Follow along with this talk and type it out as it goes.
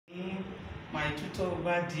my tutor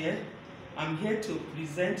over there. I'm here to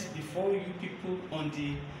present before you people on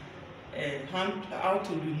the how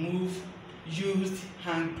to remove used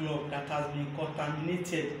hand glove that has been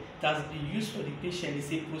contaminated, that has been used for the patient.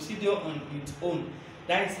 It's a procedure on its own.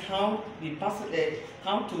 That is how the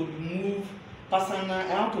how to remove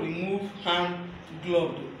hand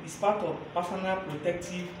glove. It's part of personal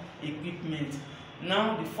protective equipment.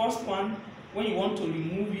 Now the first one, when you want to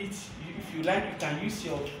remove it, if you like, you can use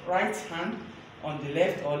your right hand on the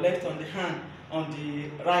left or left on the hand on the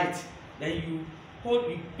right. Then you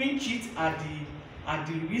pinch it at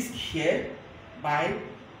the wrist here by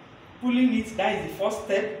pulling it. That is the first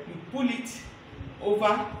step. You pull it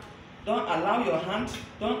over. Don't allow your hand,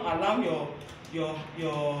 don't allow your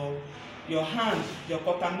hand, your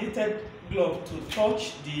contaminated glove to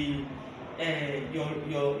touch the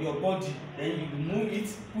your body. Then you remove it,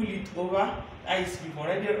 pull it over. That is, you've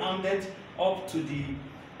already rounded up to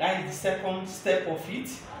that is the second step of it.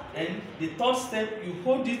 And the third step, you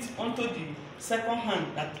hold it onto the second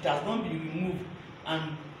hand that it has not been removed,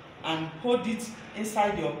 and hold it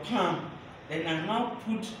inside your palm. Then I now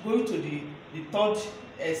go to the third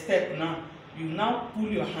step. Now you now pull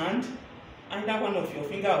your hand, either one of your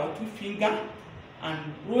finger or two finger, and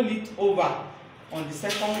roll it over on the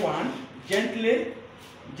second one. Gently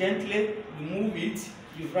remove it.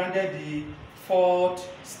 You've rounded the fourth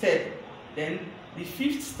step. Then the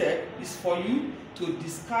fifth step is for you to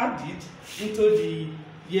discard it into the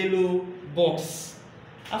yellow box.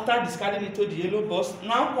 After discarding it into the yellow box,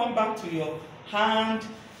 now come back to your hand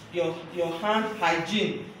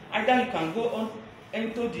hygiene. Either you can go on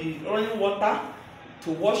into the running water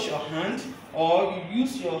to wash your hand, or you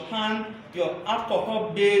use your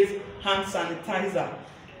alcohol-based hand sanitizer.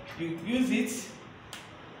 You use it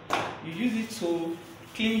to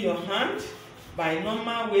clean your hand by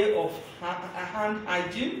normal way of hand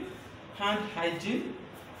hygiene.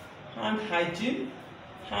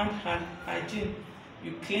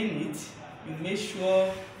 You clean it. You make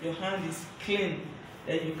sure your hand is clean.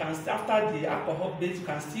 Then you can, after the alcohol base, you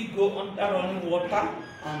can still go under running water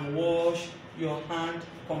and wash your hand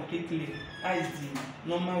completely. That is the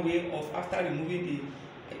normal way of after removing the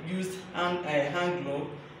used hand glove.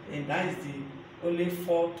 And that is the only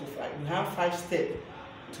 4 to 5. You have 5 steps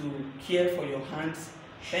to care for your hands.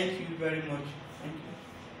 Thank you very much. Thank you.